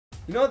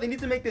You know what? They need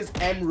to make this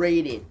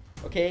M-rated,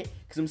 okay?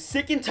 Because I'm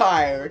sick and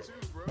tired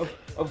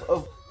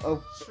of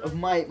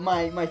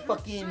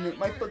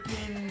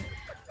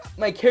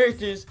my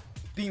characters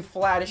being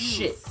flat as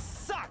shit.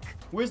 Suck.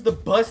 Where's the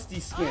busty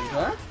skins,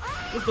 huh?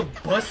 Where's the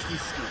busty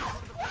skins?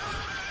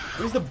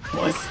 Where's the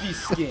busty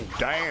skin?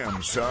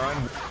 Damn, son.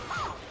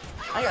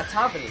 I got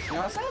time for this, you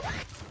know what I'm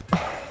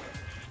saying?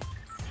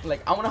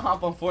 Like, I wanna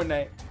hop on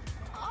Fortnite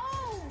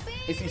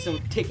and see some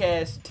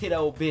tick-ass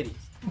tit-o bitties.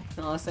 You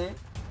know what I'm saying?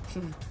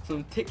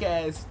 Some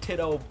tick-ass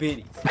tit-o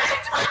bitties.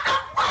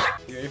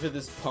 You ready for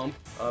this pump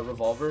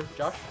revolver,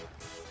 Josh?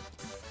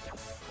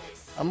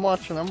 I'm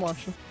watching.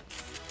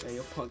 Yeah,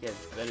 your punk ass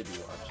better be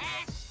watching.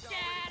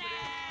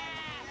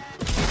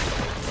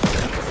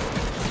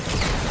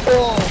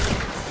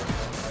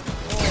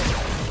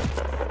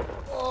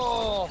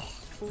 Oh,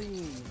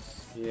 please.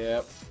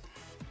 Yep.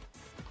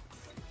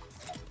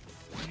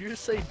 Did you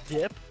just say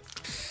dip?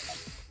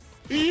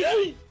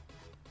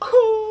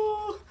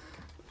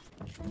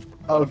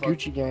 Oh,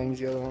 Gucci Gang's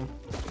the other one.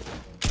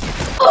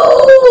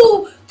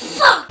 Oh,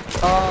 fuck!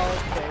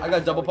 Oh, okay. I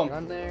got double pump.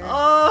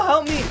 Oh,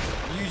 help me!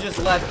 You just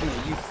left me,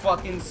 you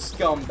fucking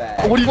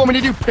scumbag. What do you want me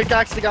to do?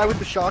 Pickaxe the guy with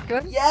the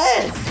shotgun?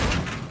 Yes!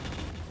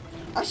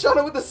 I shot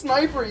him with the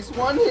sniper, he's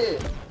one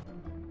hit.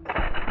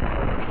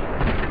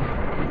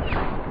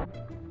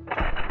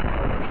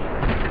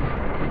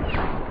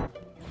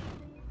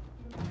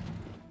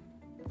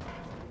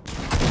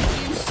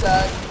 You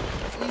suck.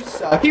 You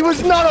suck. He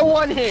was not a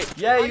one hit!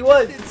 Yeah, he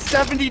was. Did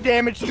 70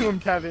 damage to him,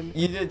 Tevin.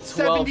 You did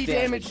 12 70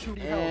 damage to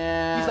him.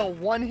 Yeah. He's a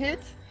one hit?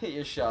 Hit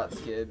your shots,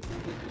 kid.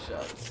 Hit your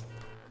shots.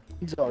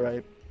 He's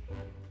alright.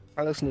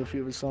 I listen to a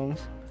few of his songs.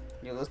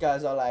 You know, those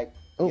guys are like,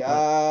 Oh,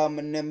 yum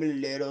and them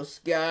little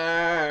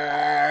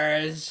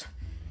scars.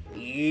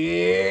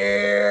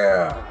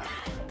 Yeah.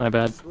 My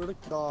bad. Swear to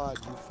God,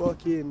 you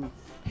fucking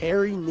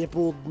hairy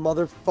nippled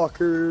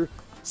motherfucker,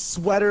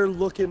 sweater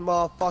looking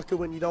motherfucker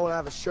when you don't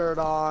have a shirt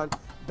on.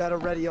 Better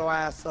ready your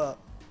ass up.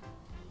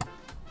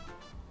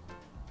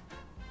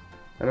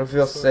 I don't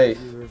feel safe.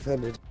 You're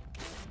offended.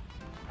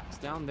 It's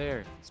down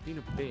there. It's being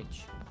a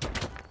bitch.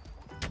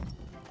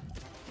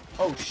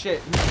 Oh shit,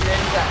 who's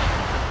that?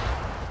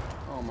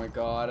 Oh my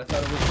god, I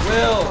thought it was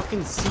Will!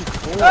 Fucking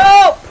C4.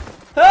 Help!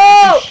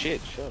 Help!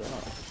 Shit, shut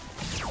up.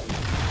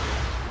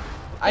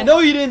 I know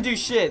you didn't do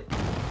shit!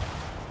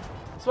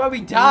 That's why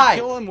we died!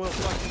 Kill him, Will.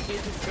 Fucking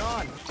kid is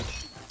gone.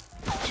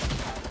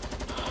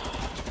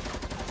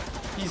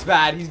 He's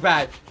bad, he's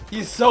bad.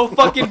 He's so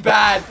fucking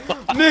bad!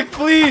 Nick,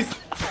 please!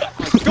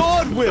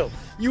 God, Will!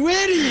 You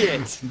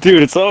idiot!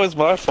 Dude, it's always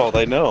my fault,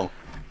 I know.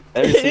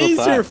 Every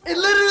single time. It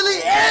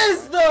literally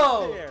is,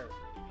 though!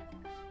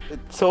 It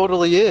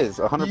totally is,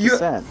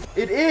 100%.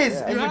 It is, You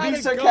and you're had being a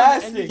gun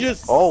sarcastic. and you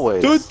just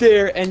Always. stood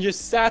there and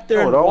just sat there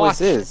Oh, and it always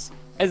watched is.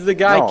 as the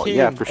guy No, came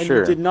yeah, for and sure.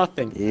 you did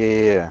nothing.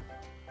 Yeah.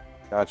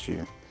 Got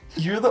you.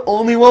 You're the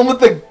only one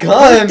with the What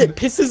gun!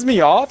 pisses me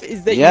off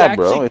is that Yeah, you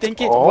bro, actually it's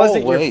think it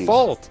wasn't your always.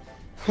 fault.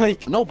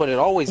 Like, No, but it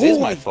always is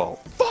my Holy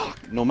fault.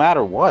 fuck! No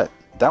matter what.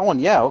 That one,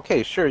 yeah,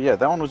 okay, sure, yeah,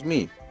 that one was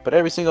me. But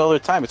every single other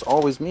time, it's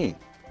always me.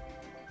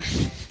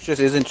 It just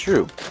isn't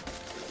true.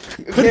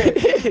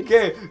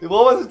 Okay,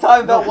 what was the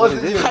time that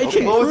wasn't you? I can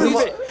Okay, What was prove the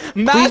it.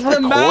 Please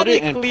record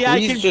it and Mathematically, I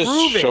can please just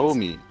prove show it.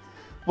 me.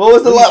 What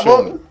was the Please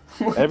show last?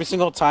 me. Every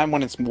single time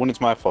when it's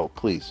my fault,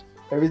 please.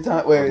 Every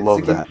time. Wait, love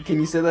so can, that. can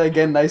you say that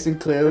again, nice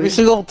and clearly? Every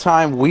single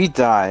time we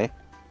die,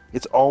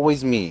 it's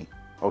always me,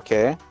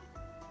 okay?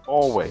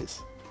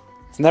 Always.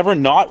 It's never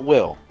not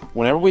Will.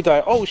 Whenever we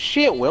die, oh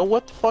shit, Will,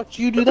 what the fuck did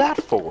you do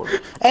that for?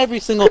 Every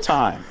single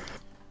time.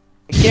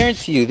 I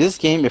guarantee you, this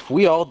game, if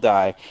we all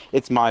die,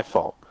 it's my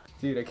fault.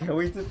 Dude, I can't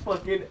wait to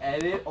fucking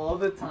edit all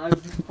the times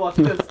you fucked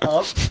us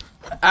up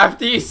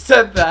after you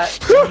said that.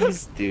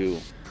 Please do.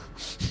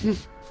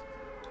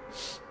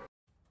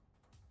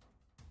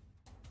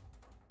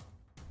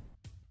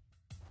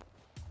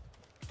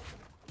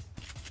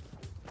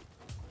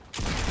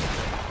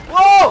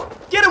 Whoa!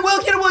 Get him, Will!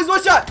 Get him, Will! He's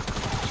one shot!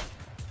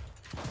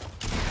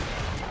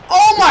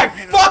 Oh my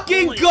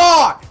fucking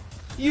god!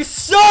 You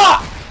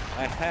suck!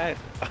 I had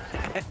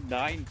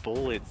 9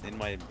 bullets in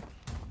my...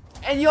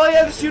 And you only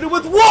have to shoot him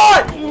with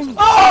one!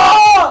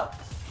 Oh!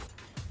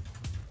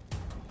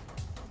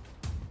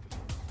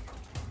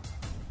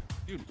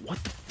 Dude, what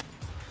the...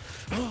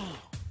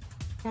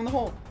 Come in the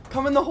hole.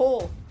 Come in the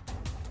hole.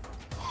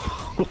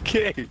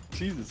 Okay,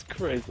 Jesus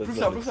Christ, that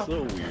Rooftop,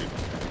 sounded so weird.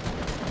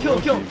 Kill him,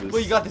 Oh, kill him. Jesus.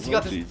 Wait, you got this, you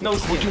got Oh, this. Jesus. No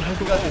skin. Would you have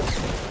You the got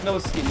this. No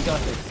skin, you got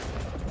this.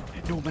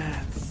 No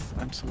mats.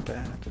 I'm so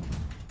bad.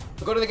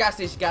 Go to the gas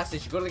station,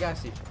 Go to the gas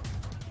station.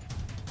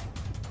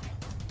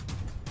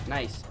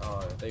 Nice. Oh,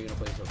 I thought you were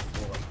gonna play so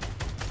full.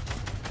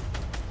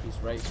 He's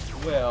right.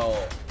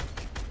 Well.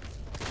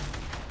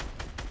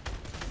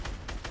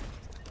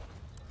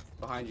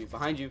 Behind you,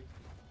 behind you.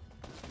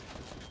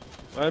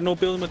 I have no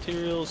building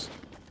materials.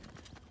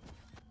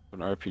 An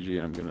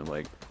RPG, I'm gonna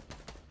like...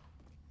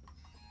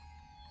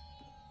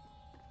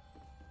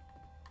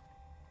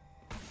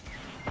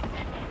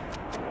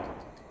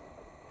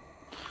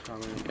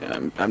 Yeah,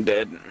 I'm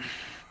dead.